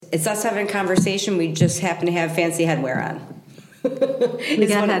it's us having a conversation. We just happen to have fancy headwear on. We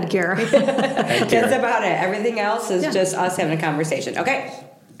got headgear. That's about it. Everything else is just us having a conversation. Okay.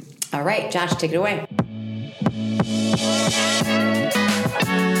 All right, Josh, take it away.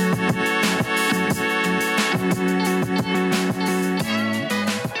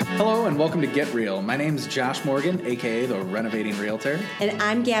 Hello and welcome to Get Real. My name is Josh Morgan, aka the Renovating Realtor. And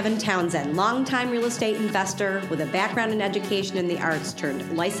I'm Gavin Townsend, longtime real estate investor with a background in education in the arts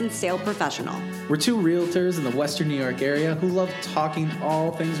turned licensed sale professional. We're two realtors in the Western New York area who love talking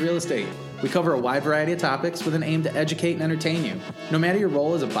all things real estate. We cover a wide variety of topics with an aim to educate and entertain you. No matter your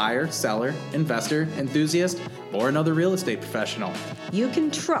role as a buyer, seller, investor, enthusiast, or another real estate professional. You can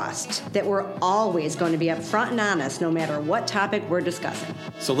trust that we're always going to be upfront and honest no matter what topic we're discussing.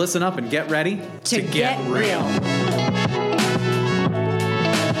 So listen up and get ready to get real.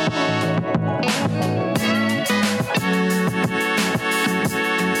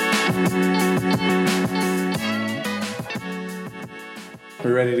 We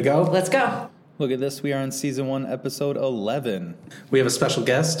ready to go? Let's go. Look at this. We are on season 1, episode 11. We have a special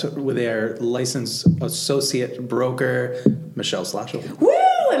guest with our licensed associate broker, Michelle Schlossel. Woo!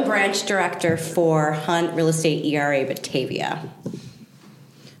 And branch director for Hunt Real Estate ERA Batavia.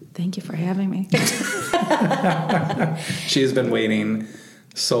 Thank you for having me. She has been waiting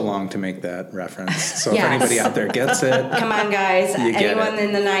so long to make that reference. So Yes. if anybody out there gets it, Come on, guys. You get Anyone it.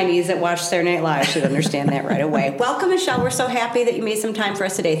 in the 90s that watched Saturday Night Live should understand that right away. Welcome, Michelle. We're so happy that you made some time for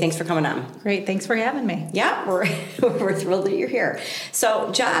us today. Thanks for coming on. Great. Thanks for having me. Yeah, we're thrilled that you're here.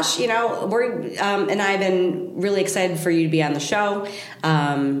 So, Josh, we're and I've been really excited for you to be on the show.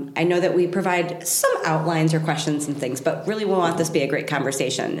 I know that we provide some outlines or questions and things, but really we want this to be a great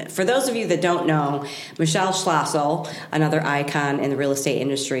conversation. For those of you that don't know, Michelle Schlossel, another icon in the real estate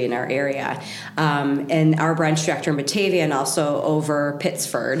industry in our area, and our branch director in Batavia and also over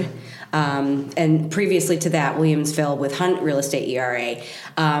Pittsford. And previously to that, Williamsville with Hunt Real Estate ERA.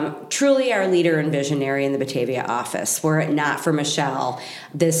 Truly our leader and visionary in the Batavia office. Were it not for Michelle,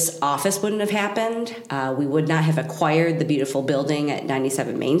 this office wouldn't have happened. We would not have acquired the beautiful building at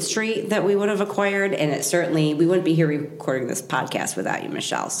 97 Main Street that we would have acquired. And it certainly, we wouldn't be here recording this podcast without you,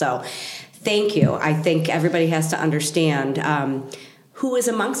 Michelle. So thank you. I think everybody has to understand who is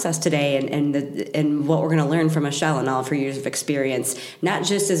amongst us today and what we're going to learn from Michelle and all of her years of experience, not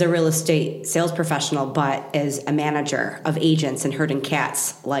just as a real estate sales professional, but as a manager of agents and herding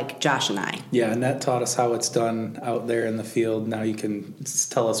cats like Josh and I. yeah, and that taught us how it's done out there in the field. Now you can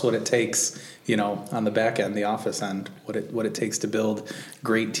tell us what it takes, on the back end, the office end, what it takes to build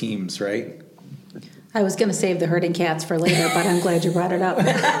great teams, right? I was going to save the herding cats for later, but I'm glad you brought it up.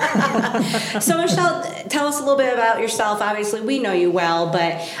 So, Michelle, tell us a little bit about yourself. Obviously, we know you well,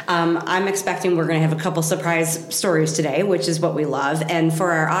 but I'm expecting we're going to have a couple surprise stories today, which is what we love. And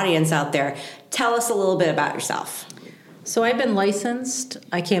for our audience out there, tell us a little bit about yourself. So I've been licensed,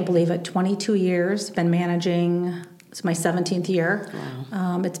 I can't believe it, 22 years. Been managing, it's my 17th year.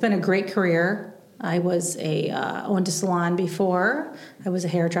 Wow. It's been a great career. I was owned a salon before. I was a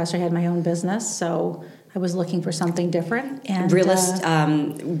hairdresser. I had my own business, so I was looking for something different. And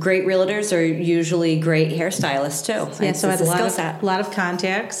great realtors are usually great hairstylists too. Yeah, so I had It's a skill set. a lot of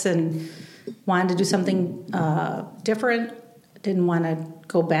contacts and wanted to do something different. Didn't want to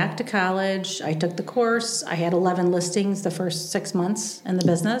go back to college. I took the course. I had 11 listings the first 6 months in the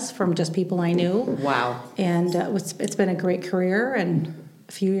business from just people I knew. Wow. And it's been a great career. And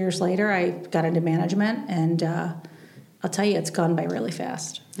a few years later, I got into management, and I'll tell you, it's gone by really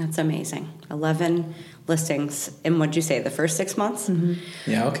fast. That's amazing. 11 listings in, what'd you say, the first 6 months?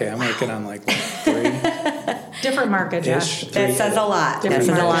 Mm-hmm. Yeah, okay. I'm working on 3. Different market, Ish. Josh. That says a lot. That Different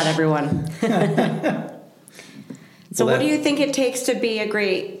says a lot, market. everyone. So Well, what do you think it takes to be a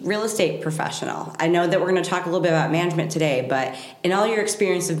great real estate professional? I know that we're going to talk a little bit about management today, but in all your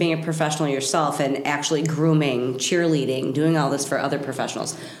experience of being a professional yourself and actually grooming, cheerleading, doing all this for other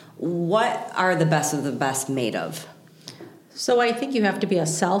professionals, what are the best of the best made of? So I think you have to be a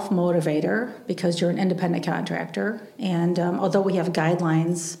self-motivator because you're an independent contractor. And although we have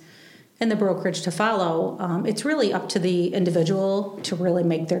guidelines in the brokerage to follow, it's really up to the individual to really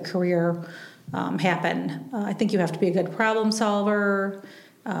make their career happen. I think you have to be a good problem solver.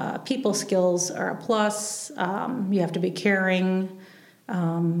 People skills are a plus. You have to be caring.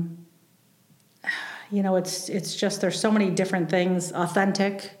 It's just there's so many different things.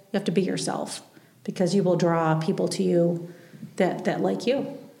 Authentic. You have to be yourself because you will draw people to you that like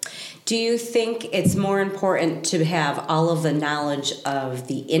you. Do you think it's more important to have all of the knowledge of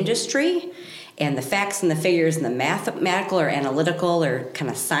the industry and the facts and the figures and the mathematical or analytical or kind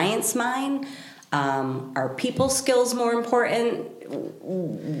of science mind? Are people skills more important?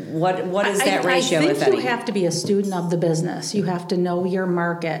 What is that ratio, I if think any? you have to be a student of the business. You have to know your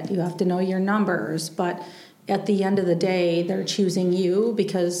market. You have to know your numbers. But at the end of the day, they're choosing you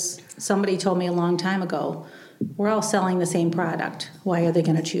because somebody told me a long time ago, we're all selling the same product. Why are they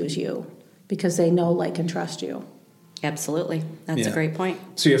going to choose you? Because they know, like, and trust you. Absolutely. That's a great point.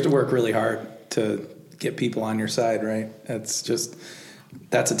 So you have to work really hard to get people on your side, right? That's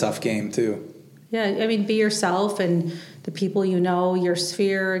a tough game too. Yeah, I mean, be yourself and the people you know, your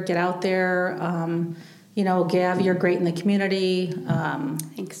sphere, get out there. Gav, you're great in the community.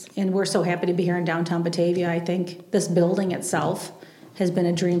 Thanks. And we're so happy to be here in downtown Batavia. I think this building itself has been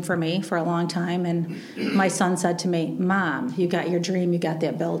a dream for me for a long time. And my son said to me, Mom, you got your dream, you got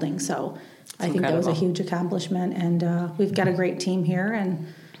that building. So I think that was a huge accomplishment. And we've got a great team here.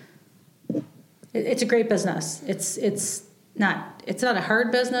 And it's a great business. It's not a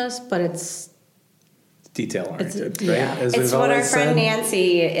hard business, but it's detail oriented, right? Yeah. It's what our friend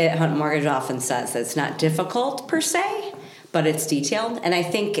Nancy at Hunt Mortgage often says. It's not difficult per se, but it's detailed. And I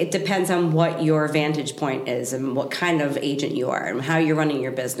think it depends on what your vantage point is and what kind of agent you are and how you're running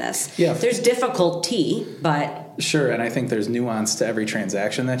your business. Yeah. There's difficulty, but... Sure, and I think there's nuance to every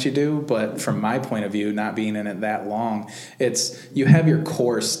transaction that you do, but from my point of view, not being in it that long, it's you have your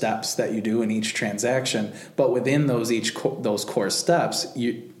core steps that you do in each transaction, but within those core steps,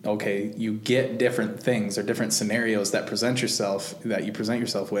 you get different things or different scenarios that you present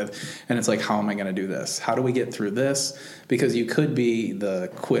yourself with, and it's like, how am I going to do this? How do we get through this? Because you could be the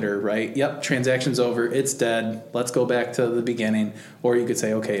quitter, right? Yep, transaction's over, it's dead, let's go back to the beginning. Or you could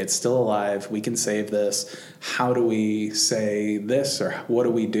say, okay, it's still alive, we can save this. How do we say this, or what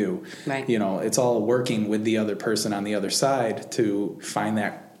do we do? Right. It's all working with the other person on the other side to find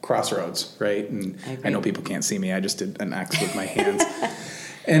that crossroads, right? And I know people can't see me, I just did an X with my hands.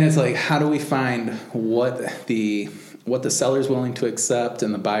 And it's like, how do we find what the seller's willing to accept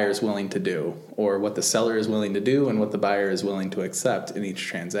and the buyer's willing to do, or what the seller is willing to do and what the buyer is willing to accept in each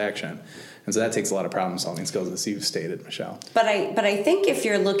transaction? And so that takes a lot of problem-solving skills, as you've stated, Michelle. But I think if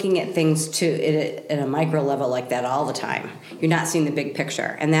you're looking at things at a micro level like that all the time, you're not seeing the big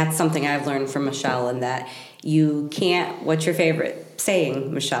picture. And that's something I've learned from Michelle, in that you can't, what's your favorite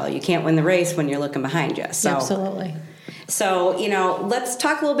saying, Michelle? You can't win the race when you're looking behind you. So, absolutely. So, let's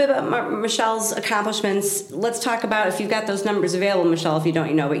talk a little bit about Michelle's accomplishments. Let's talk about, if you've got those numbers available, Michelle, if you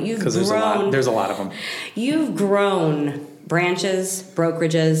don't, but you've grown. There's a lot of them. You've grown branches,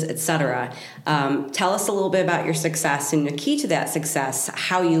 brokerages, etc. Tell us a little bit about your success and the key to that success,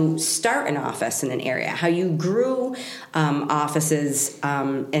 how you start an office in an area, how you grew offices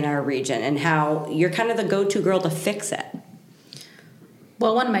in our region, and how you're kind of the go-to girl to fix it.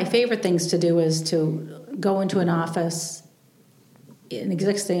 Well, one of my favorite things to do is to go into an office, an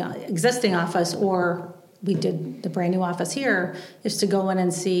existing office, or we did the brand new office here, is to go in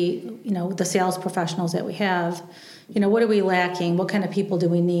and see, the sales professionals that we have. What are we lacking? What kind of people do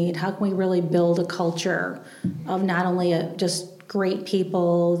we need? How can we really build a culture of not only just great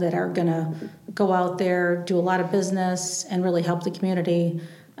people that are going to go out there, do a lot of business, and really help the community,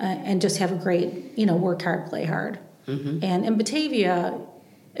 and just have a great, work hard, play hard. Mm-hmm. And in Batavia,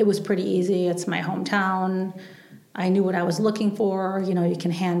 it was pretty easy. It's my hometown. I knew what I was looking for. You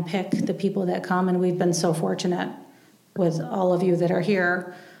can handpick the people that come, and we've been so fortunate with all of you that are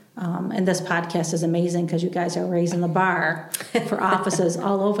here. And this podcast is amazing because you guys are raising the bar for offices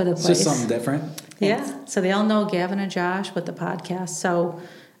all over the place. It's just something different. Yeah. So they all know Gavin and Josh with the podcast. So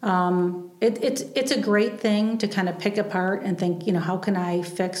it's a great thing to kind of pick apart and think, how can I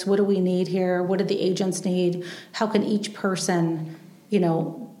fix? What do we need here? What do the agents need? How can each person,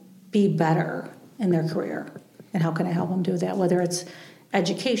 be better in their career? And how can I help them do that? Whether it's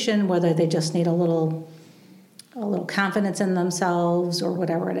education, whether they just need a little confidence in themselves, or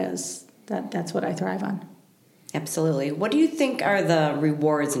whatever it is. That's what I thrive on. Absolutely. What do you think are the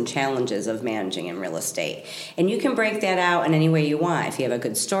rewards and challenges of managing in real estate? And you can break that out in any way you want, if you have a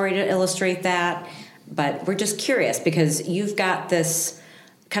good story to illustrate that. But we're just curious, because you've got this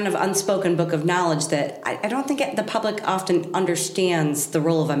kind of unspoken book of knowledge that I don't think the public often understands the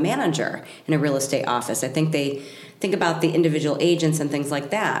role of a manager in a real estate office. I think they think about the individual agents and things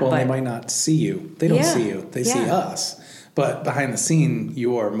like that. Well, they might not see you. They don't see you. They see us. But behind the scene,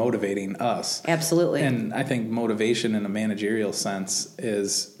 you are motivating us. Absolutely. And I think motivation in a managerial sense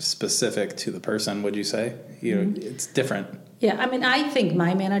is specific to the person, would you say? It's different. Yeah, I think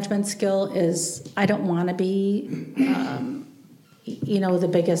my management skill is, I don't want to be, the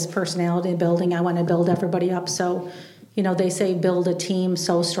biggest personality in the building. I want to build everybody up. So, they say build a team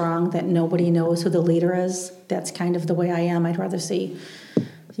so strong that nobody knows who the leader is. That's kind of the way I am. I'd rather see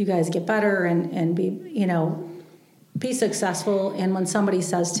you guys get better and be, be successful. And when somebody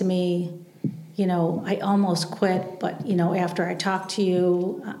says to me, I almost quit, but, after I talk to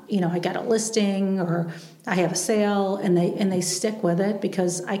you, I got a listing or I have a sale, and they stick with it,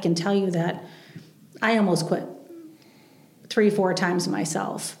 because I can tell you that I almost quit 3-4 times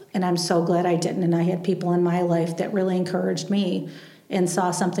myself. And I'm so glad I didn't. And I had people in my life that really encouraged me and saw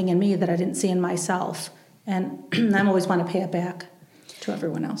something in me that I didn't see in myself. And I always want to pay it back to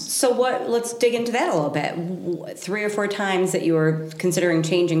everyone else. So let's dig into that a little bit. 3 or 4 times that you were considering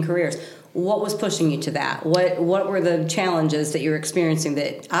changing careers. What was pushing you to that? What were the challenges that you were experiencing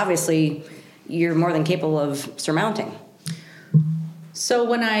that obviously you're more than capable of surmounting? So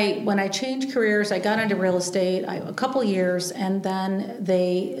when I changed careers, I got into real estate a couple years, and then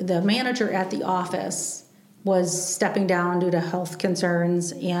the manager at the office was stepping down due to health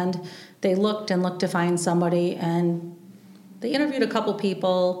concerns, and they looked to find somebody, and they interviewed a couple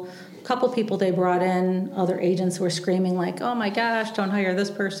people they brought in. Other agents were screaming like, "Oh my gosh, don't hire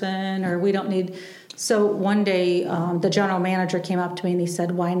this person," or "We don't need." So one day, the general manager came up to me and he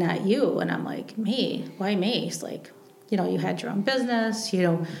said, "Why not you?" And I'm like, "Me? Why me?" He's like, "You had your own business,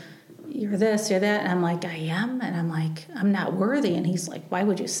 you're this, you're that." And I'm like, "I am?" And I'm like, "I'm not worthy." And he's like, "Why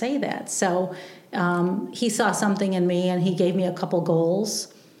would you say that?" So he saw something in me, and he gave me a couple goals.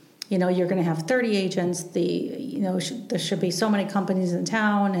 You're going to have 30 agents. There should be so many companies in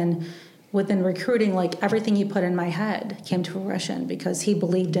town. And within recruiting, like, everything he put in my head came to fruition because he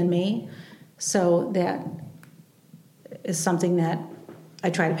believed in me. So that is something that I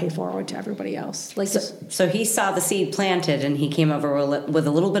try to pay forward to everybody else. So he saw the seed planted, and he came over with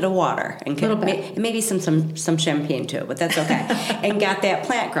a little bit of water and maybe some champagne too, but that's okay, and got that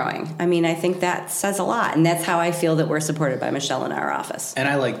plant growing. I mean, I think that says a lot, and that's how I feel that we're supported by Michelle in our office. And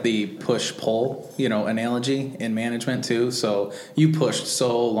I like the push-pull, analogy in management too. So you pushed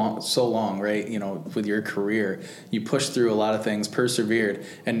so long, right? With your career, you pushed through a lot of things, persevered,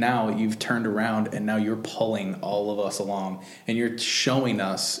 and now you've turned around, and now you're pulling all of us along, and you're showing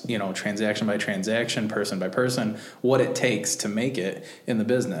us, transaction by transaction, person by person, what it takes to make it in the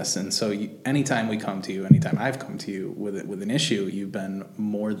business. And so anytime we come to you, anytime I've come to you with an issue, you've been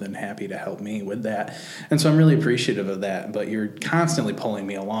more than happy to help me with that. And so I'm really appreciative of that. But you're constantly pulling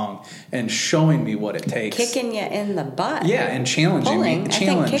me along and showing me what it takes. Kicking you in the butt. Yeah, and challenging Pulling, me.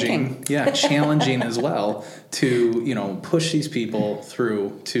 Challenging. Yeah, challenging as well to, push these people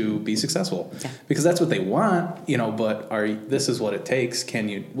through to be successful. Yeah. Because that's what they want, but this is what it takes.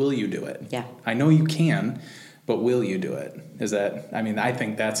 Will you do it? Yeah. I know you can, but will you do it? I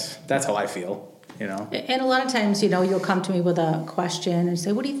think that's how I feel, And a lot of times, you'll come to me with a question and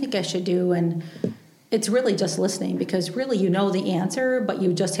say, "What do you think I should do?" And it's really just listening, because really the answer, but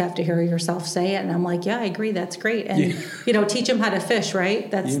you just have to hear yourself say it. And I'm like, "Yeah, I agree. That's great." And, teach them how to fish,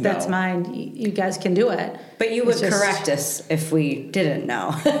 right? That's mine. You guys can do it. But you would correct us if we didn't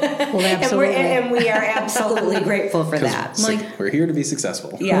know. Well, absolutely. and we are absolutely grateful for that. We're here to be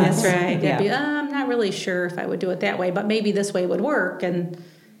successful. Yeah, that's right. Yeah. I'm not really sure if I would do it that way, but maybe this way would work. And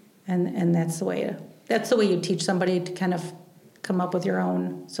that's the way you teach somebody to kind of come up with your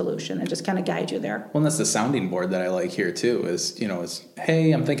own solution and just kind of guide you there. Well, and that's the sounding board that I like here too, is,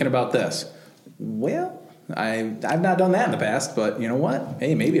 hey, I'm thinking about this. Well, I've not done that in the past, but you know what?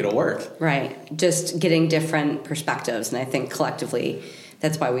 Hey, maybe it'll work. Right. Just getting different perspectives. And I think collectively,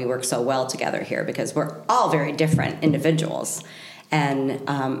 that's why we work so well together here, because we're all very different individuals. And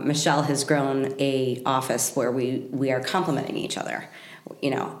Michelle has grown a office where we are complementing each other.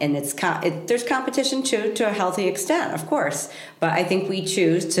 And there's competition too, to a healthy extent, of course. But I think we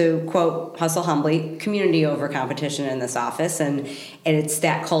choose to, quote, hustle humbly, community over competition in this office. And it's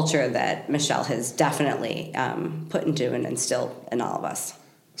that culture that Michelle has definitely put into and instilled in all of us.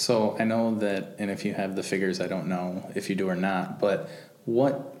 So I know that, and if you have the figures, I don't know if you do or not, but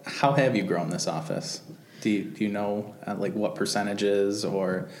how have you grown this office? Do you know what percentages,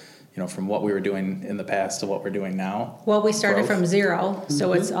 or from what we were doing in the past to what we're doing now? Well, we started from zero,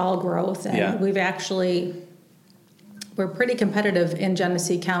 so it's all growth. And we're pretty competitive in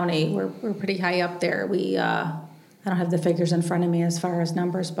Genesee County. We're pretty high up there. I don't have the figures in front of me as far as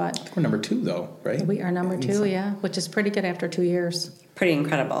numbers, but... We're number 2, though, right? We are number 2, yeah, which is pretty good after 2 years. Pretty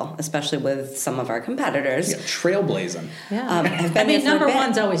incredible, especially with some of our competitors. Yeah, trailblazing. Yeah. Number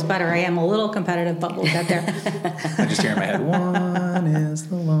 1's always better. I am a little competitive, but we'll get there. I just hear in my head, one is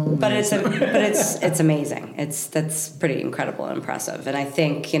the lonely. But it's amazing. That's pretty incredible and impressive. And I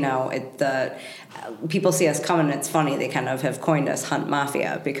think, people see us coming, and it's funny, they kind of have coined us Hunt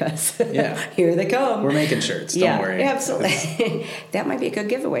Mafia, because here they come. We're making shirts, don't worry. Absolutely. That might be a good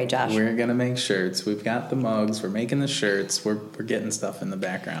giveaway, Josh. We're going to make shirts. We've got the mugs. We're making the shirts. We're getting stuff in the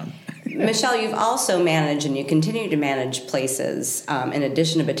background. Michelle, you've also managed and you continue to manage places in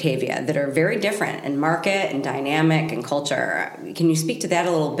addition to Batavia that are very different in market and dynamic and culture. Can you speak to that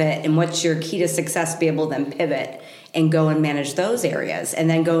a little bit, and what's your key to success to be able to then pivot and go and manage those areas and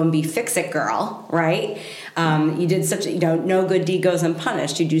then go and be fix-it girl, right? You did such, no good deed goes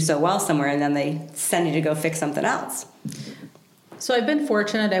unpunished. You do so well somewhere and then they send you to go fix something else. So I've been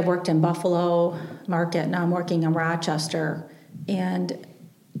fortunate. I've worked in Buffalo market. Now I'm working in Rochester. And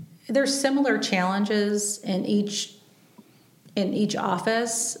there's similar challenges in each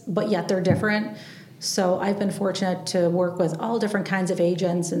office, but yet they're different. So I've been fortunate to work with all different kinds of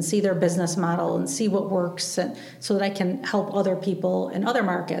agents and see their business model and see what works, and so that I can help other people in other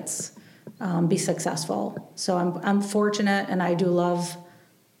markets be successful. So I'm fortunate, and I do love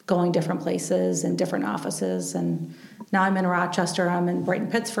going different places and different offices. And now I'm in Rochester. I'm in Brighton,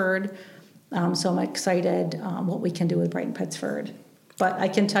 Pittsford. So I'm excited what we can do with Brighton, Pittsford. But I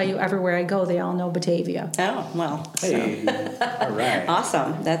can tell you, everywhere I go, they all know Batavia. Oh, well. Hey, all right.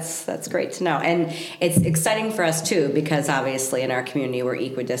 Awesome. That's great to know. And it's exciting for us, too, because obviously in our community, we're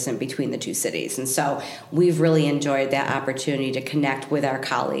equidistant between the two cities. And so we've really enjoyed that opportunity to connect with our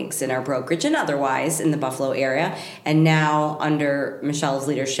colleagues in our brokerage and otherwise in the Buffalo area. And now, under Michelle's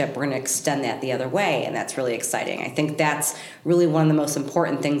leadership, we're going to extend that the other way. And that's really exciting. I think that's really one of the most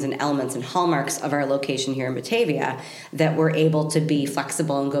important things and elements and hallmarks of our location here in Batavia, that we're able to be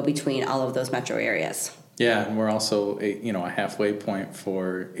flexible and go between all of those metro areas. Yeah, and we're also a halfway point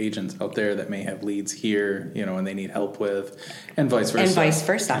for agents out there that may have leads here, and they need help with, and vice versa.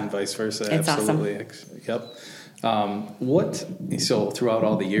 It's absolutely. Awesome. Yep. So throughout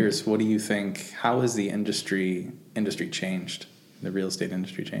all the years, what do you think? How has the industry changed? The real estate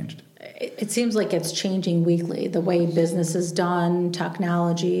industry changed? It seems like it's changing weekly. The way business is done,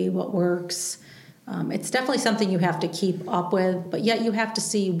 technology, what works. It's definitely something you have to keep up with, but yet you have to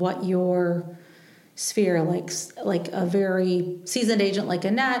see what your sphere, like a very seasoned agent like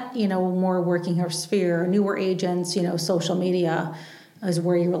Annette, more working her sphere, newer agents, social media is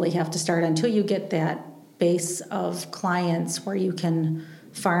where you really have to start until you get that base of clients where you can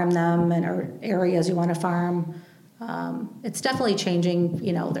farm them and or areas you want to farm. It's definitely changing.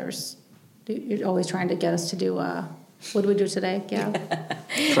 You're always trying to get us to do what did we do today, Gab?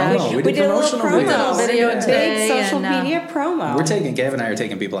 Promo. We did a little video today. Big social media promo. Gav and I are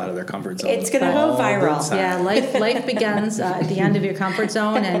taking people out of their comfort zone. It's going to go viral. Yeah, life begins at the end of your comfort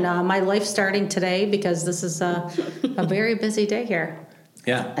zone, and my life's starting today because this is a very busy day here.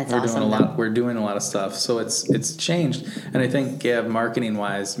 Yeah, That's we're awesome. doing a lot. We're doing a lot of stuff, so it's changed. And I think, Gab, marketing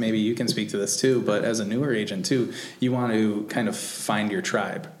wise, maybe you can speak to this too. But as a newer agent too, you want to kind of find your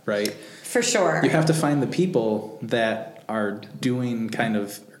tribe, right? For sure. You have to find the people that are doing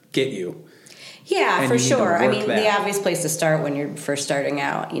get you. Yeah, and for you need to sure. I work mean, that. the obvious place to start when you're first starting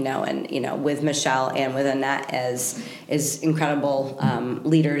out, and with Michelle and with Annette as incredible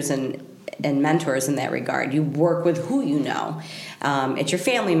leaders and mentors in that regard. You work with who you know. It's your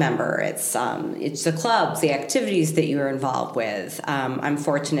family member. It's the clubs, the activities that you're involved with. I'm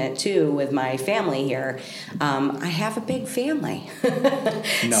fortunate too with my family here. I have a big family.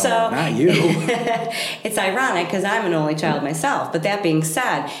 No, so, not you. It's ironic because I'm an only child myself. But that being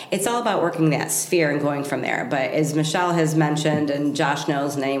said, it's all about working that sphere and going from there. But as Michelle has mentioned, and Josh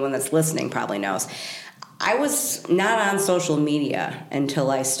knows, and anyone that's listening probably knows, I was not on social media until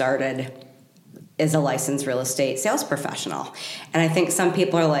I started as a licensed real estate sales professional. And I think some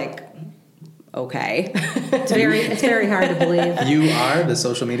people are like, okay. It's very hard to believe. You are the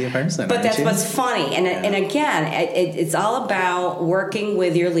social media person. But that's you? what's funny. And again, it's all about working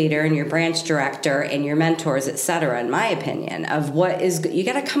with your leader and your branch director and your mentors, et cetera, in my opinion, of what is, you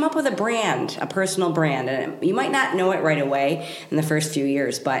got to come up with a brand, a personal brand. And you might not know it right away in the first few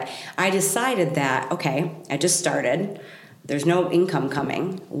years, but I decided that, okay, I just started. There's no income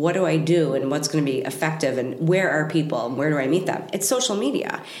coming. What do I do, and what's going to be effective, and where are people, and where do I meet them? It's social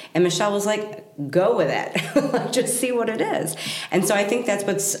media. And Michelle was like, go with it. Just see what it is. And so I think that's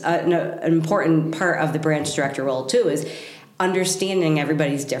what's an important part of the branch director role, too, is understanding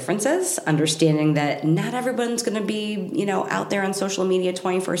everybody's differences, understanding that not everyone's going to be, out there on social media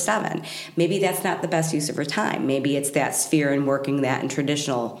 24/7. Maybe that's not the best use of your time. Maybe it's that sphere and working that in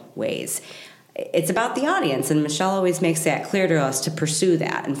traditional ways. It's about the audience, and Michelle always makes that clear to us to pursue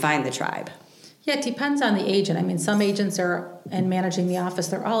that and find the tribe. Yeah, it depends on the agent. I mean, some agents are, and managing the office,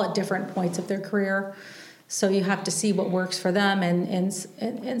 they're all at different points of their career. So you have to see what works for them. And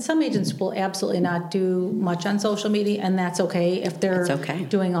some agents will absolutely not do much on social media, and that's okay if they're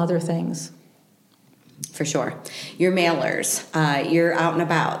doing other things. For sure. Your mailers, you're out and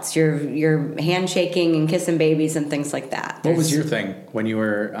about, you're handshaking and kissing babies and things like that. What was your thing when you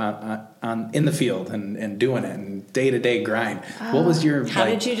were in the field and doing it and day-to-day grind? What was your... How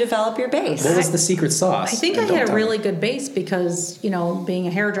did you develop your base? What was the secret sauce? I think I had a really good base because, being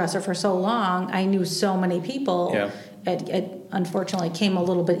a hairdresser for so long, I knew so many people. Yeah. It unfortunately came a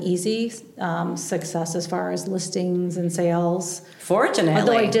little bit easy, success as far as listings and sales. Fortunately.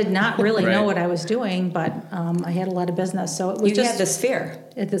 Although I did not really Right. know what I was doing, but I had a lot of business. So it was You had the sphere.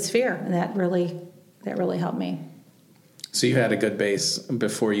 the sphere, and that really helped me. So you had a good base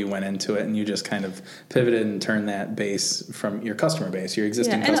before you went into it, and you just kind of pivoted and turned that base from your customer base, your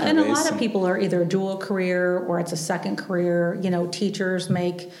existing customer and base. a lot of people are either dual career or it's a second career. Teachers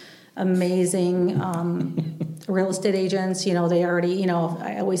make amazing real estate agents. They already,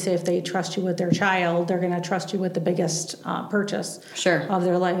 I always say if they trust you with their child, they're going to trust you with the biggest purchase of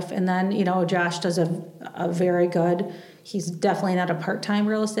their life. And then, Josh does a very good, he's definitely not a part-time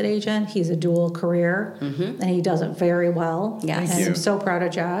real estate agent. He's a dual career, and he does it very well. Yes. And I'm so proud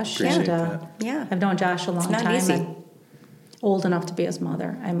of Josh. Appreciate and Yeah. I've known Josh a long not time. easy. I'm old enough to be his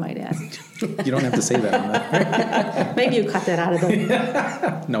mother, I might add. You don't have to say that on that. Maybe you cut that out of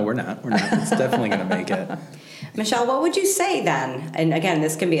the... No, we're not. It's definitely going to make it. Michelle, what would you say then? And again,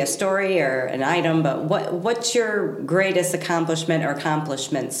 this can be a story or an item, but what's your greatest accomplishment or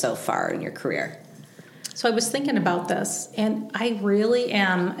accomplishments so far in your career? So I was thinking about this, and I really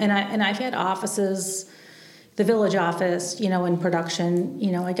am, and I've had offices, the village office, in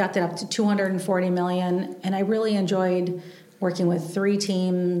production, I got that up to 240 million, and I really enjoyed working with 3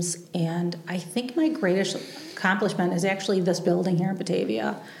 teams, and I think my greatest accomplishment is actually this building here in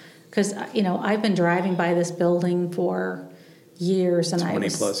Batavia, because, I've been driving by this building for years, and 20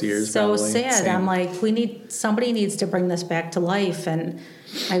 plus years, so probably. sad. Same. I'm like, somebody needs to bring this back to life, and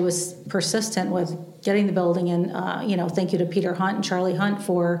I was persistent with getting the building in. Thank you to Peter Hunt and Charlie Hunt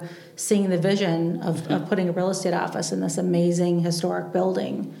for seeing the vision of putting a real estate office in this amazing historic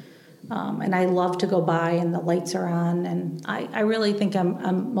building. And I love to go by, and the lights are on, and I really think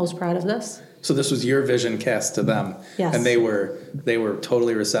I'm most proud of this. So this was your vision cast to them. Yes. And they were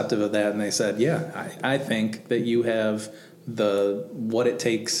totally receptive of that, and they said, yeah, I think that you have what it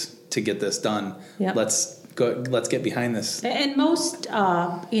takes to get this done. Yep. Let's get behind this. And most,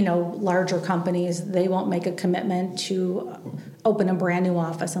 larger companies, they won't make a commitment to open a brand new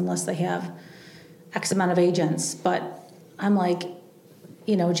office unless they have X amount of agents. But I'm like,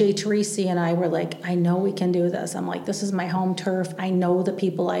 Jay Teresi and I were like, I know we can do this. I'm like, this is my home turf. I know the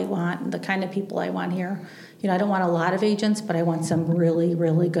people I want, the kind of people I want here. I don't want a lot of agents, but I want some really,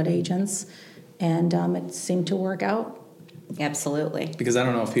 really good agents. And it seemed to work out. Absolutely. Because I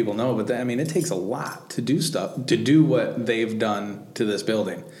don't know if people know, but it takes a lot to do what they've done to this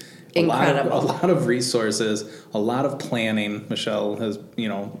building. Incredible. A lot of resources, a lot of planning. Michelle has,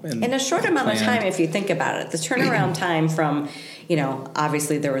 in a short amount of time, if you think about it, the turnaround time from,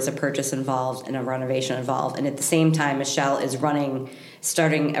 obviously there was a purchase involved and a renovation involved, and at the same time, Michelle is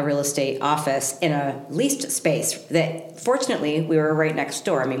starting a real estate office in a leased space that, fortunately, we were right next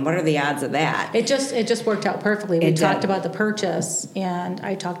door. What are the odds of that? It just worked out perfectly. We talked about the purchase, and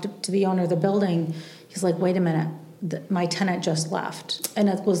I talked to the owner of the building. He's like, wait a minute, my tenant just left. And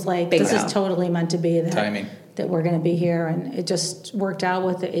it was like, this is totally meant to be that, timing. That we're going to be here. And it just worked out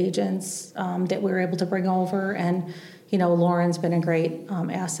with the agents that we were able to bring over. And, Lauren's been a great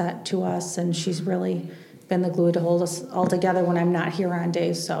asset to us, and she's really been the glue to hold us all together when I'm not here on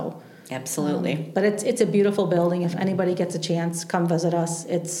days. So absolutely. But it's a beautiful building. If anybody gets a chance, come visit us.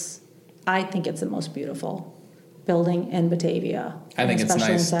 I think it's the most beautiful building in Batavia. I think it's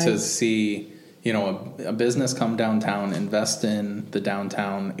nice to see, a business come downtown, invest in the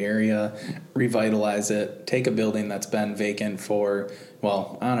downtown area, revitalize it, take a building that's been vacant for,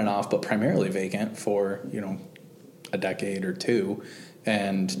 on and off, but primarily vacant for, a decade or two,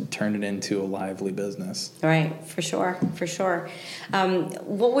 and turn it into a lively business. Right, for sure.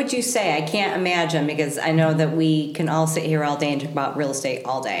 What would you say? I can't imagine, because I know that we can all sit here all day and talk about real estate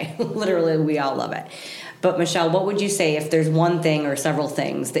all day. Literally, we all love it. But Michelle, what would you say if there's one thing or several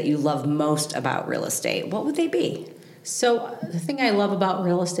things that you love most about real estate? What would they be? So the thing I love about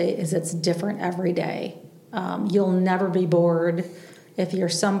real estate is it's different every day. You'll never be bored. If you're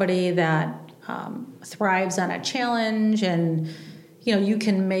somebody that thrives on a challenge, and you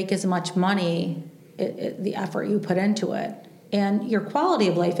can make as much money the effort you put into it, and your quality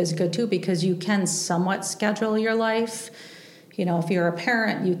of life is good too, because you can somewhat schedule your life. If you're a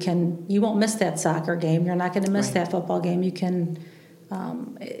parent, you won't miss that soccer game. You're not going to miss that football game. You can.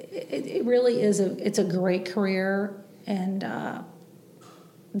 It really is it's a great career, and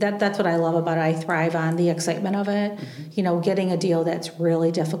that's what I love about it. I thrive on the excitement of it. Getting a deal that's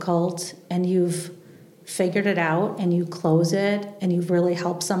really difficult and you've figured it out and you close it and you've really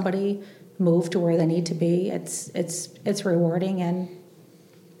helped somebody move to where they need to be. It's rewarding, and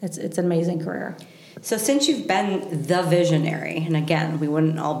it's an amazing career. So since you've been the visionary, and again, we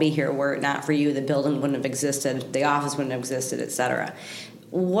wouldn't all be here were it not for you, the building wouldn't have existed, the office wouldn't have existed, et cetera.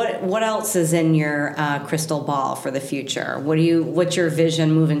 What else is in your crystal ball for the future? What's your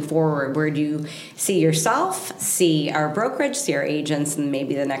vision moving forward? Where do you see yourself, see our brokerage, see our agents in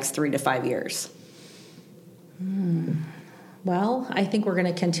maybe the next 3 to 5 years? Well, I think we're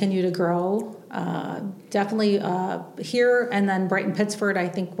going to continue to grow. Definitely here and then Brighton, Pittsford, I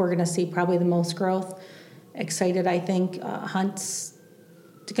think we're going to see probably the most growth. Excited, I think Hunt's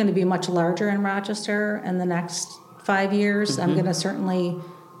going to be much larger in Rochester in the next 5 years. I'm going to certainly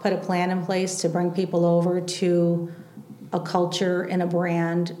put a plan in place to bring people over to a culture and a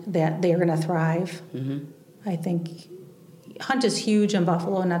brand that they're going to thrive. I think Hunt is huge in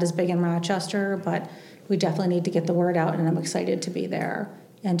Buffalo, not as big in Rochester, but we definitely need to get the word out, and I'm excited to be there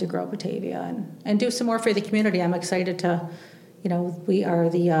and to grow Batavia and do some more for the community. I'm excited to, we are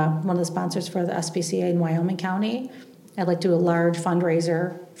the one of the sponsors for the SPCA in Wyoming County. I'd like to do a large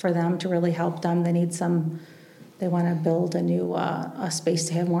fundraiser for them to really help them. They want to build a new a space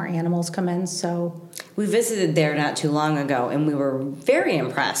to have more animals come in. So we visited there not too long ago, and we were very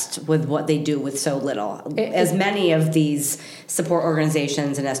impressed with what they do with so little, as many of these support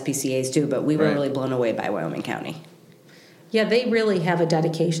organizations and SPCAs do, but we were really blown away by Wyoming County. Yeah, they really have a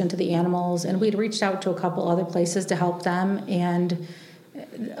dedication to the animals, and we'd reached out to a couple other places to help them, and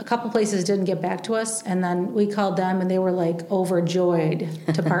a couple places didn't get back to us, and then we called them, and they were like overjoyed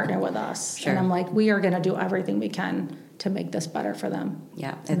to partner with us. Sure. And I'm like, we are going to do everything we can to make this better for them.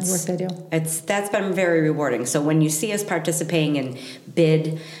 Yeah, and the work they do. That's been very rewarding. So when you see us participating in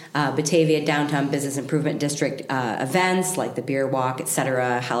BID, Batavia Downtown Business Improvement District events like the Beer Walk, et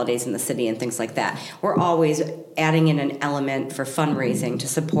cetera, holidays in the city and things like that, we're always adding in an element for fundraising to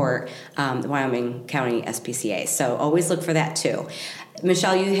support the Wyoming County SPCA. So always look for that too.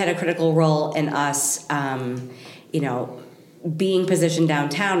 Michelle, you had a critical role in us, being positioned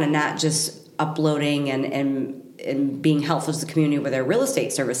downtown and not just uploading and being helpful to the community with our real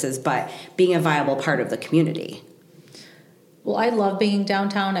estate services, but being a viable part of the community. Well, I love being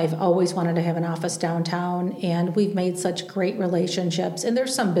downtown. I've always wanted to have an office downtown, and we've made such great relationships. And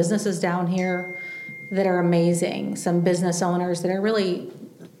there's some businesses down here that are amazing, some business owners that are really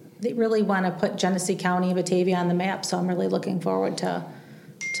want to put Genesee County and Batavia on the map. So I'm really looking forward to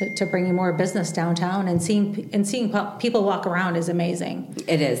bringing more business downtown, and seeing people walk around is amazing.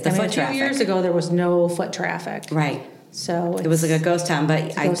 It is. The foot traffic. A few years ago, there was no foot traffic. Right. So it was like a ghost town,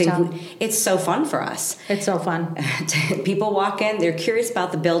 but I think it's so fun for us. It's so fun. People walk in, they're curious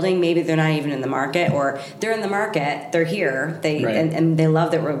about the building. Maybe they're not even in the market, or they're in the market, they're here. And they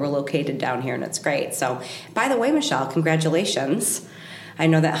love that we're located down here, and it's great. So, by the way, Michelle, congratulations. I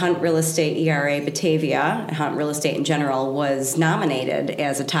know that Hunt Real Estate ERA Batavia, Hunt Real Estate in general, was nominated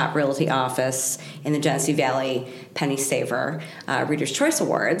as a top realty office in the Genesee Valley Penny Saver Reader's Choice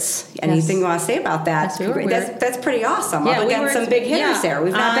Awards. Anything you want to say about that? Yes, that's pretty awesome. Yeah, against some big hitters there.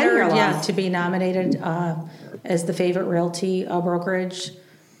 We've not been here long. Yeah, to be nominated as the favorite realty brokerage.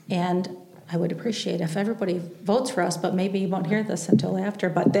 And I would appreciate if everybody votes for us, but maybe you won't hear this until after.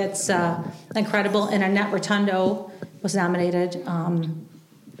 But that's incredible. And Annette Rotundo was nominated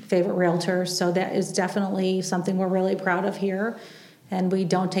favorite realtor. So that is definitely something we're really proud of here. And we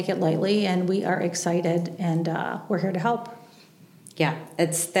don't take it lightly, and we are excited, and we're here to help. Yeah,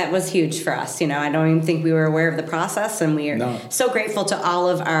 that was huge for us. I don't even think we were aware of the process, and we are so grateful to all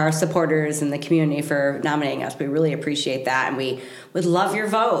of our supporters in the community for nominating us. We really appreciate that, and we would love your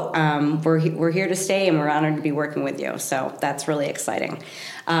vote. We're here to stay, and we're honored to be working with you. So that's really exciting.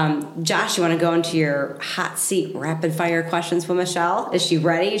 Josh, you want to go into your hot seat rapid fire questions with Michelle? Is she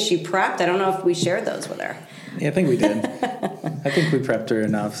ready? Is she prepped? I don't know if we shared those with her. Yeah, I think we did. I think we prepped her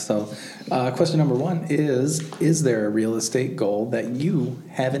enough. So question number 1 is there a real estate goal that you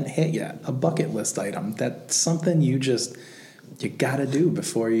haven't hit yet? A bucket list item. That's something you got to do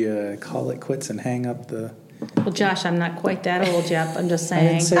before you call it quits and hang up the... Well, Josh, I'm not quite that old, Jeff. I'm just saying.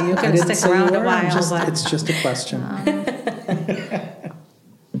 I didn't say you, I'm going to stick around a while. It's just a question.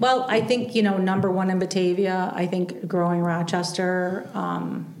 Well, I think, number 1 in Batavia. I think growing Rochester.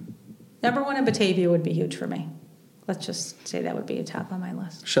 Number 1 in Batavia would be huge for me. Let's just say that would be a top on my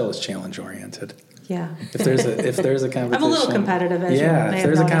list. Michelle is challenge oriented. Yeah. If there's a competition, I'm a little competitive, as you may if have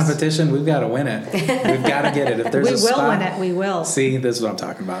there's a noticed. competition, we've got to win it. We've got to get it. If there's We a will spot, win it. We will. See, this is what I'm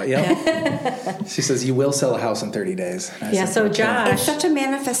talking about. Yep. She says you will sell a house in 30 days. I Yeah. said, So okay. Josh, It's such a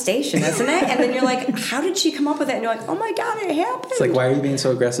manifestation, isn't it? And then you're like, how did she come up with it? And you're like, oh my God, it happened. It's like, why are you being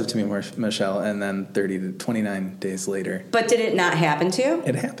so aggressive to me, Michelle? And then 30 to 29 days later, But did it not happen to you?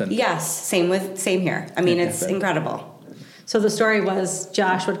 it happened. Yes, same here. I mean, It it's happened. incredible. so the story was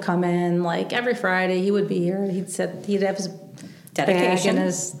Josh would come in like every Friday. He would be here. He'd have his bag Dedication.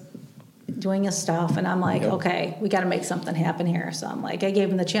 and doing his stuff. And I'm like, Yep. okay, we got to make something happen here. So I'm like, I gave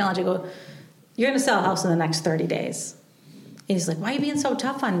him the challenge. I go, you're going to sell a house in the next 30 days. And he's like, why are you being so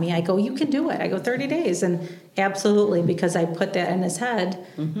tough on me? I go, you can do it. I go, 30 days. And absolutely, because I put that in his head,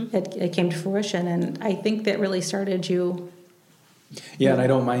 it came to fruition. And I think that really started you. Yeah, and I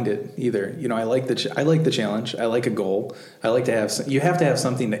don't mind it either. You know, I like the challenge. I like a goal. I like to have. You have to have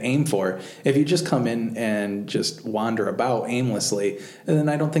something to aim for. If you just come in and just wander about aimlessly, then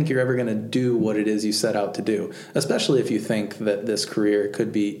I don't think you're ever going to do what it is you set out to do. Especially if you think that this career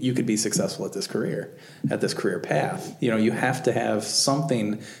you could be successful at this career path. You know, you have to have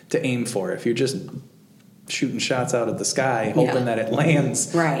something to aim for. If you're just shooting shots out of the sky, hoping that it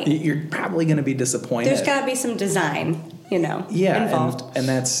lands, Right. you're probably going to be disappointed. There's got to be some design, involved. and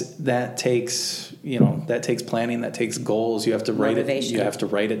that takes planning, that takes goals. You have to write Motivation. it. You have to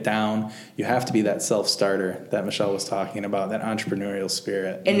write it down. You have to be that self-starter that Michelle was talking about, that entrepreneurial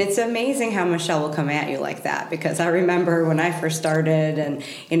spirit. And it's amazing how Michelle will come at you like that, because I remember when I first started, and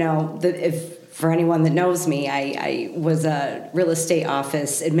for anyone that knows me, I was a real estate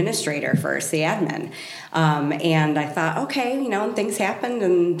office administrator first, the admin. And I thought, okay, things happened,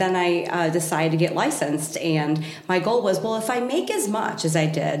 and then I decided to get licensed. And my goal was, well, if I make as much as I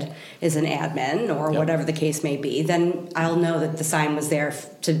did as an admin or whatever the case may be, then I'll know that the sign was there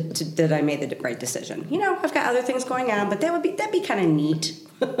that I made the right decision. I've got other things going on, but that'd be kind of neat.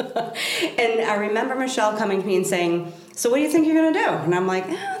 And I remember Michelle coming to me and saying, so what do you think you're going to do? And I'm like,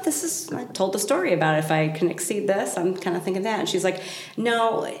 I told the story about it. If I can exceed this, I'm kind of thinking that. And she's like,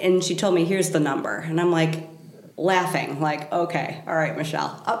 no. And she told me, here's the number. And I'm like, laughing, like, okay, all right,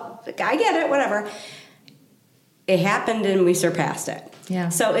 Michelle. Oh, I get it, whatever. It happened and we surpassed it. Yeah.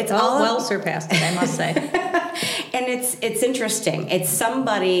 So it's well surpassed it, I must say. And it's interesting. It's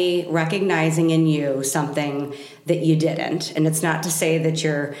somebody recognizing in you something that you didn't. And it's not to say that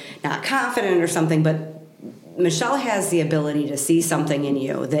you're not confident or something, but Michelle has the ability to see something in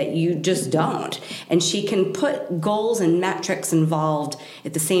you that you just don't. And she can put goals and metrics involved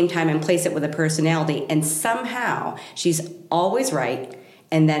at the same time and place it with a personality. And somehow she's always right.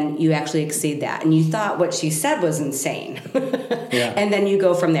 And then you actually exceed that. And you thought what she said was insane. Yeah. And then you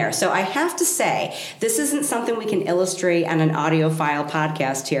go from there. So I have to say, this isn't something we can illustrate on an audiophile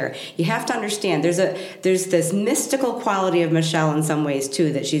podcast here. You have to understand there's this mystical quality of Michelle in some ways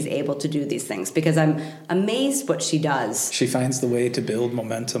too, that she's able to do these things, because I'm amazed what she does. She finds the way to build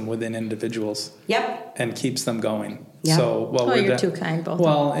momentum within individuals. Yep. And keeps them going. Yeah. So You're too kind, both.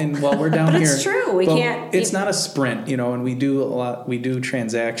 While we're down But here, it's true. We can't. It's not a sprint, and we do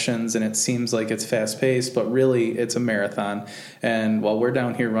transactions, and it seems like it's fast paced, but really it's a marathon. And while we're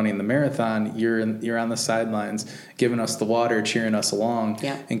down here running the marathon, you're on the sidelines, giving us the water, cheering us along,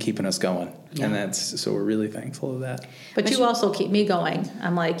 and keeping us going. Yeah. And so we're really thankful of that. But you also keep me going.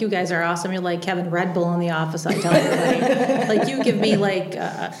 I'm like, you guys are awesome. You're like Kevin Red Bull in the office, I tell everybody. Like, you give me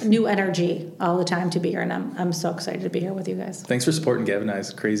new energy all the time to be here, and I'm so excited to be here with you guys. Thanks for supporting Gavin and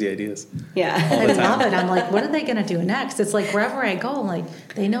I's crazy ideas. Yeah. I love it. I'm like, what are they going to do next? It's like wherever I go, I'm like,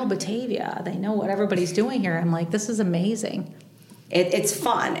 they know Batavia. They know what everybody's doing here. I'm like, this is amazing. It's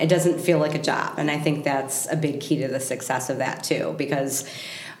fun. It doesn't feel like a job. And I think that's a big key to the success of that too, because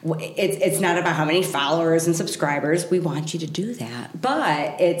it's not about how many followers and subscribers. We want you to do that.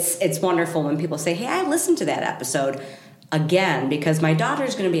 But it's wonderful when people say, hey, I listened to that episode again because my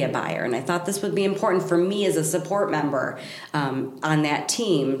daughter's going to be a buyer, and I thought this would be important for me as a support member on that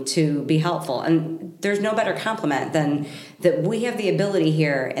team to be helpful. And there's no better compliment than that we have the ability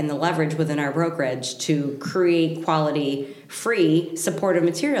here and the leverage within our brokerage to create quality, free, supportive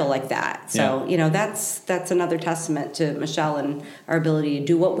material like that. So, that's another testament to Michelle and our ability to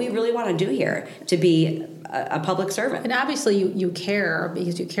do what we really want to do here, to be a public servant. And obviously you care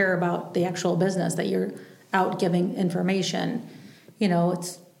because you care about the actual business, that you're out giving information.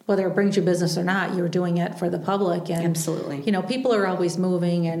 It's whether it brings you business or not, you're doing it for the public. And Absolutely. People are always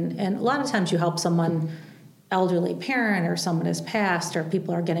moving, and a lot of times you help someone, elderly parent, or someone has passed, or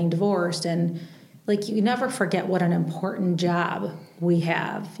people are getting divorced, and you never forget what an important job we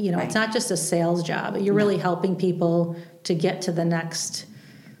have. Right. It's not just a sales job. You're really helping people to get to the next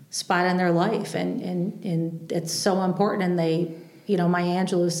spot in their life, and it's so important. And they, Maya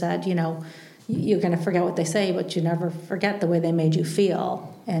Angelou said, you're going to forget what they say, but you never forget the way they made you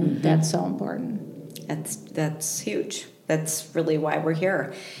feel, and that's so important. That's huge. That's really why we're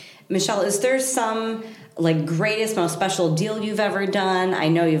here. Michelle, is there some greatest, most special deal you've ever done? I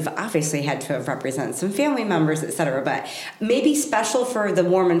know you've obviously had to have represented some family members, et cetera, but maybe special for the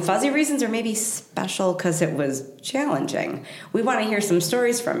warm and fuzzy reasons, or maybe special because it was challenging. We want to hear some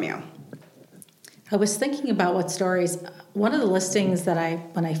stories from you. I was thinking about what stories. One of the listings that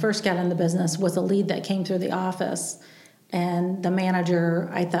when I first got in the business, was a lead that came through the office. And the manager,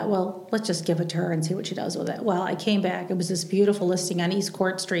 I thought, well, let's just give it to her and see what she does with it. Well, I came back. It was this beautiful listing on East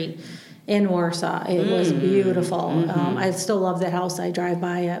Court Street in Warsaw. It was beautiful. I still love that house. I drive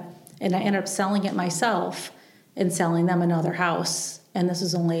by it. And I ended up selling it myself and selling them another house. And this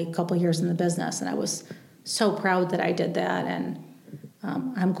was only a couple years in the business. And I was so proud that I did that. And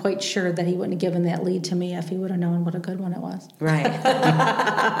I'm quite sure that he wouldn't have given that lead to me if he would have known what a good one it was. Right.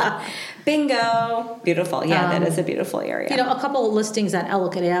 Bingo. Beautiful. Yeah, that is a beautiful area. A couple of listings on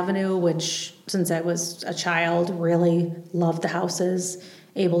Ellicott Avenue, which since I was a child, really loved the houses.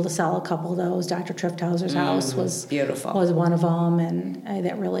 Able to sell a couple of those. Dr. Trifthauser's house was beautiful. Was one of them, and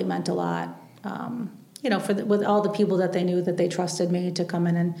that really meant a lot. With all the people that they knew that they trusted me to come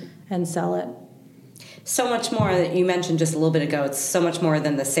in and sell it. So much more that you mentioned just a little bit ago. It's so much more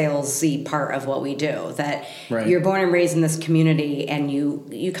than the salesy part of what we do. That you're born and raised in this community, and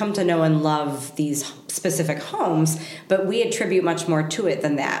you come to know and love these specific homes. But we attribute much more to it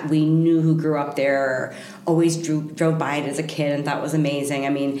than that. We knew who grew up there, or always drove by it as a kid and thought it was amazing. I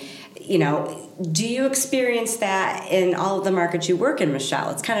mean, do you experience that in all of the markets you work in, Michelle?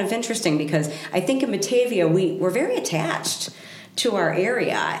 It's kind of interesting because I think in Batavia we're very attached to our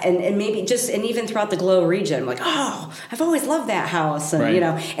area, and maybe and even throughout the Glow region, like, oh, I've always loved that house, and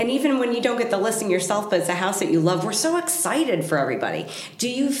and even when you don't get the listing yourself, but it's a house that you love, we're so excited for everybody. Do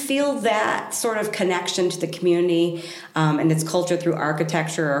you feel that sort of connection to the community and its culture through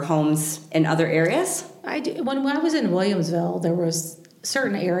architecture or homes in other areas? I do. When I was in Williamsville, there was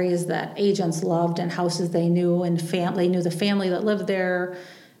certain areas that agents loved and houses they knew, and they knew the family that lived there.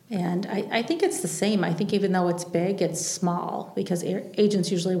 And I think it's the same. I think even though it's big, it's small because agents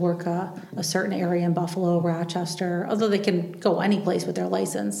usually work a certain area in Buffalo, Rochester, although they can go any place with their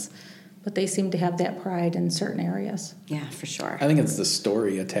license. But they seem to have that pride in certain areas. Yeah, for sure. I think it's the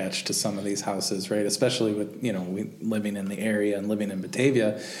story attached to some of these houses, right? Especially with, we living in the area and living in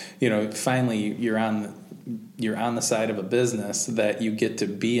Batavia, finally you're on the side of a business that you get to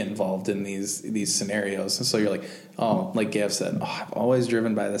be involved in these scenarios. And so you're like, oh, like Gav said, I've always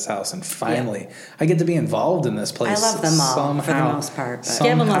driven by this house, and finally I get to be involved in this place. I love them all somehow, for the most part.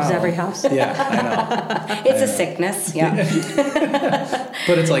 Gavin loves every house. Yeah, I know. It's a sickness, yeah.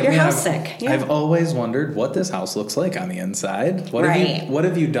 But it's like, your house sick. Yeah. I've always wondered what this house looks like on the inside. What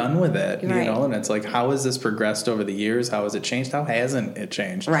have you done with it? Right. And it's like, how has this progressed over the years? How has it changed? How hasn't it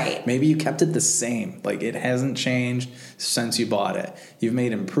changed? Right. Maybe you kept it the same. Like, it hasn't changed since you bought it. You've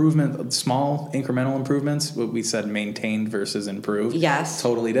made small incremental improvements. What we said, maintained versus improved. Yes.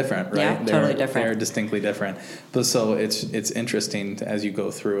 Totally different, right? Yeah, totally different. They're distinctly different. But so it's interesting as you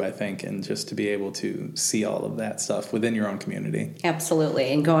go through, I think, and just to be able to see all of that stuff within your own community.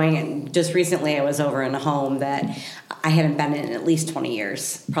 Absolutely. And just recently I was over in a home that I hadn't been in at least 20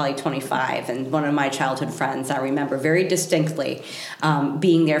 years, probably 25. And one of my childhood friends, I remember very distinctly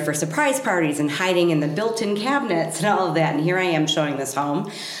being there for surprise parties and hiding in the built-in cabinets and all of that. And here I am showing this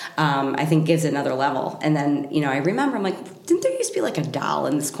home. I think gives it another level. And then, I remember, I'm like, didn't there used to be like a doll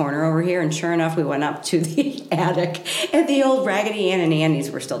in this corner over here? And sure enough, we went up to the attic and the old Raggedy Ann and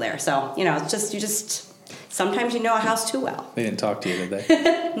Andy's were still there. So, it's just sometimes you know a house too well. They didn't talk to you, did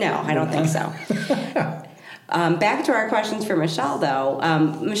they? No, I don't think so. Back to our questions for Michelle, though.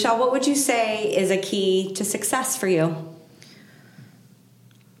 Michelle, what would you say is a key to success for you?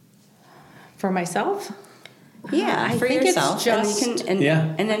 For myself? Yeah, for think yourself. It's just, and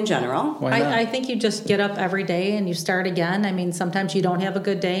in general. Why not? I think you just get up every day and you start again. I mean, sometimes you don't have a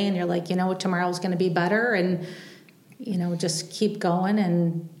good day and you're like, tomorrow's going to be better. And, just keep going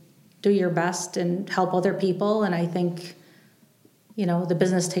and do your best and help other people. And I think, the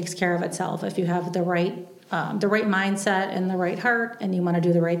business takes care of itself. If you have the right mindset and the right heart and you want to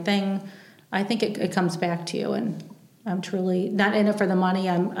do the right thing, I think it comes back to you. And I'm truly not in it for the money.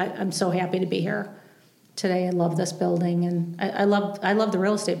 I'm so happy to be here today. I love this building, and I love the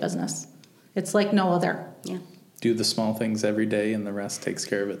real estate business. It's like no other. Yeah. Do the small things every day, and the rest takes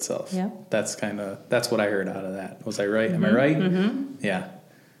care of itself. Yeah. That's what I heard out of that. Was I right? Mm-hmm. Am I right? Mm-hmm. Yeah.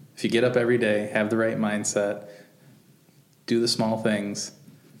 If you get up every day, have the right mindset, do the small things,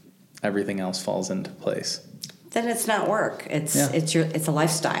 everything else falls into place. Then it's not work. It's a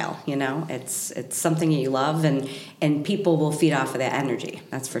lifestyle, you know. It's something that you love, and people will feed off of that energy.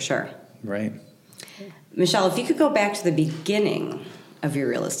 That's for sure. Right. Michelle, if you could go back to the beginning of your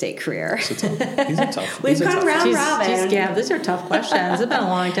real estate career. These are tough. We've gone round robin. Geez, yeah, these are tough questions. It's been a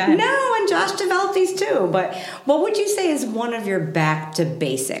long time. No, and Josh developed these too. But what would you say is one of your back to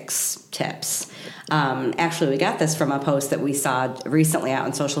basics tips? Actually, we got this from a post that we saw recently out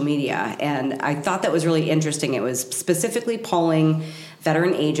on social media, and I thought that was really interesting. It was specifically polling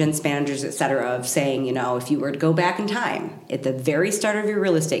veteran agents, managers, et cetera, of saying, you know, if you were to go back in time at the very start of your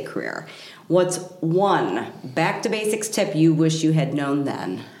real estate career, what's one back to basics tip you wish you had known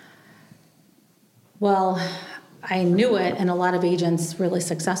then? Well, I knew it, and a lot of agents, really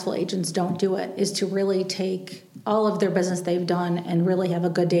successful agents, don't do it, is to really take all of their business they've done and really have a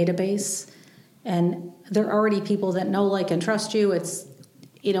good database. And there are already people that know, like, and trust you. It's,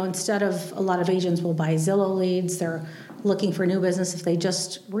 you know, instead of a lot of agents will buy Zillow leads, they're looking for new business. If they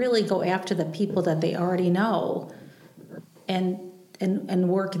just really go after the people that they already know and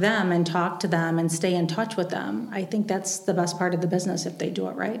work them and talk to them and stay in touch with them, I think that's the best part of the business if they do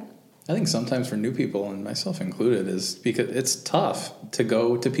it right. I think sometimes for new people, and myself included, is because it's tough to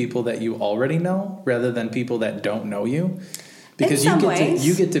go to people that you already know rather than people that don't know you. Because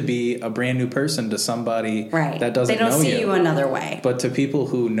you get to be a brand new person to somebody that doesn't know you. They don't see you another way. But to people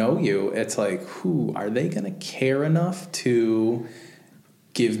who know you, it's like, are they going to care enough to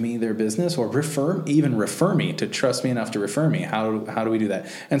give me their business or refer me, to trust me enough to refer me? How do we do that?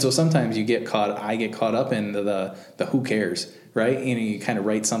 And so sometimes I get caught up in the who cares, right? And you kind of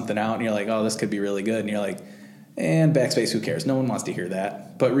write something out and you're like, oh, this could be really good. And you're like, and backspace, who cares? No one wants to hear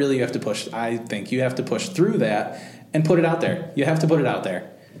that. But really you have to push. I think you have to push through that and put it out there. You have to put it out there.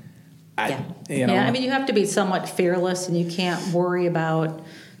 I mean, you have to be somewhat fearless, and you can't worry about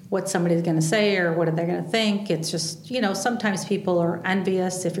what somebody's going to say or what are they going to think. It's just, you know, sometimes people are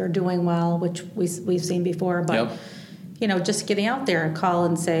envious if you're doing well, which we've seen before. But, you know, just getting out there and call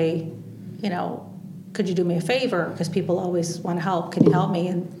and say, you know, could you do me a favor? Because people always want to help. Can you help me?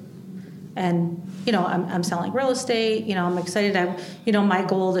 And you know, I'm selling real estate. You know, I'm excited. My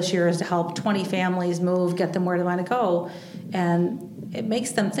goal this year is to help 20 families move, get them where they want to go. And it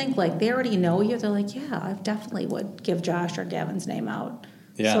makes them think like they already know you. They're like, yeah, I definitely would give Josh or Gavin's name out.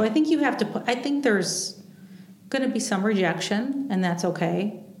 Yeah. So I think you have to I think there's going to be some rejection, and that's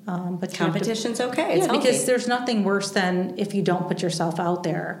okay. But competition's okay. It's healthy. Because there's nothing worse than if you don't put yourself out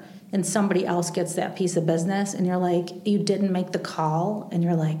there and somebody else gets that piece of business and you're like, you didn't make the call, and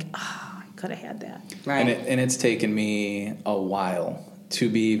you're like, could have had that. Right. And it's taken me a while to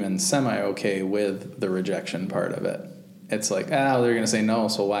be even semi-okay with the rejection part of it. It's like, they're going to say no,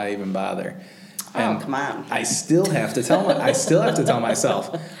 so why even bother? And come on. I still have to tell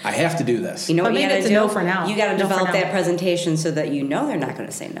myself, I have to do this. You know what you got to do? No for now. You got to develop that presentation so that you know they're not going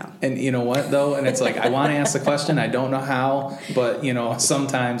to say no. And you know what, though? And it's like, I want to ask the question. I don't know how. But, you know,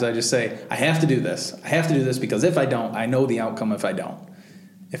 sometimes I just say, I have to do this. I have to do this because if I don't, I know the outcome if I don't.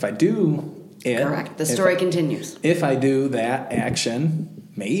 If I do it... Correct. The story continues. If I do that action,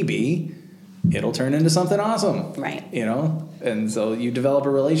 maybe it'll turn into something awesome. Right. You know? And so you develop a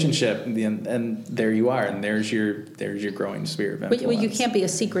relationship, and there you are, and there's your growing sphere of influence. Well, you can't be a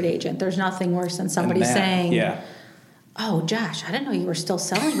secret agent. There's nothing worse than somebody saying, oh, Josh, I didn't know you were still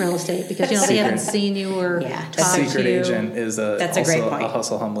selling real estate because, you know, they haven't seen you or talked to you. A secret agent is That's a great point. A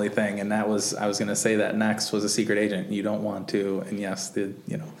hustle humbly thing, and I was going to say that next was a secret agent. You don't want to, and yes,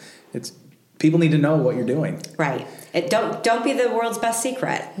 it's people need to know what you're doing. Right. Don't be the world's best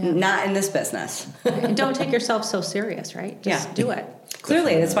secret. Yeah. Not in this business. And don't take yourself so serious, right? Just do it.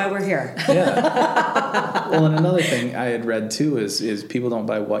 Clearly, that's why we're here. Yeah. Well, and another thing I had read too is people don't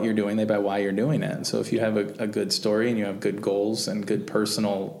buy what you're doing; they buy why you're doing it. So if you have a good story and you have good goals and good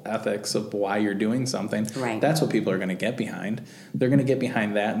personal ethics of why you're doing something, that's what people are going to get behind. They're going to get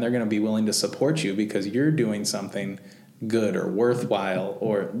behind that, and they're going to be willing to support you because you're doing something good or worthwhile,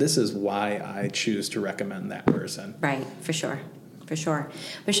 or this is why I choose to recommend that person. Right, for sure.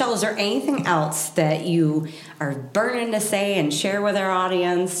 Michelle, is there anything else that you are burning to say and share with our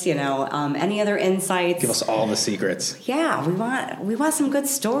audience? You know, any other insights? Give us all the secrets. Yeah, we want some good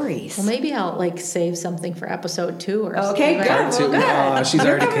stories. Well, maybe I'll save something for episode 2 or something. Okay, good. Well, good. She's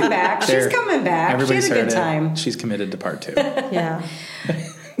already coming back. She's coming back. Everybody's she had a good time. She's committed to part 2. Yeah.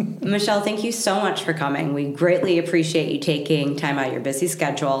 Michelle, thank you so much for coming. We greatly appreciate you taking time out of your busy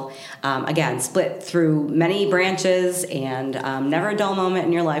schedule. Again, split through many branches and never a dull moment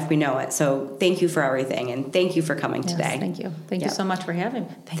in your life. We know it. So thank you for everything, and thank you for coming today. Thank you. Thank you so much for having me.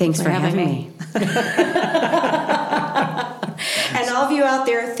 Thanks for having me. And all of of you out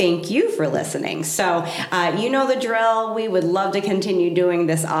there, thank you for listening. So you know the drill. We would love to continue doing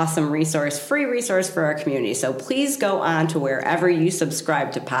this awesome resource, free resource for our community. So please go on to wherever you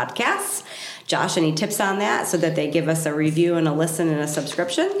subscribe to podcasts. Josh, any tips on that so that they give us a review and a listen and a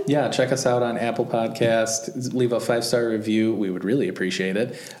subscription? Yeah, check us out on Apple Podcast. Leave a 5-star review. We would really appreciate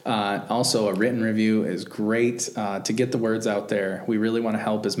it. Also, a written review is great to get the words out there. We really want to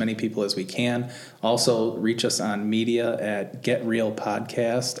help as many people as we can. Also, reach us on media at Get Real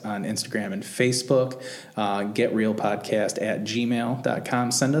Podcast on Instagram and Facebook.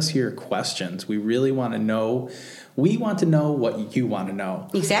 GetRealPodcast@gmail.com. Send us your questions. We really want to know. We want to know what you want to know.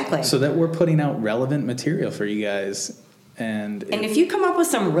 Exactly. So that we're putting out relevant material for you guys. And if you come up with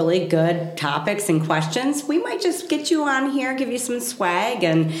some really good topics and questions, we might just get you on here, give you some swag,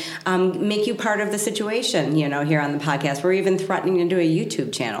 and make you part of the situation, here on the podcast. We're even threatening to do a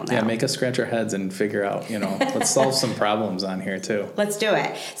YouTube channel now. Yeah, make us scratch our heads and figure out, let's solve some problems on here too. Let's do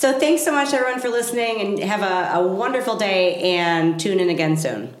it. So thanks so much, everyone, for listening, and have a wonderful day, and tune in again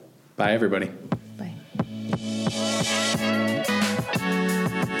soon. Bye, everybody. Bye.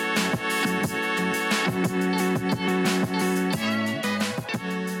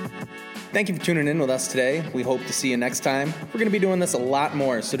 Thank you for tuning in with us today. We hope to see you next time. We're going to be doing this a lot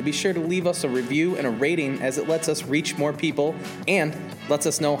more, so to be sure to leave us a review and a rating, as it lets us reach more people and lets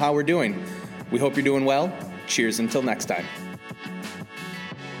us know how we're doing. We hope you're doing well. Cheers until next time.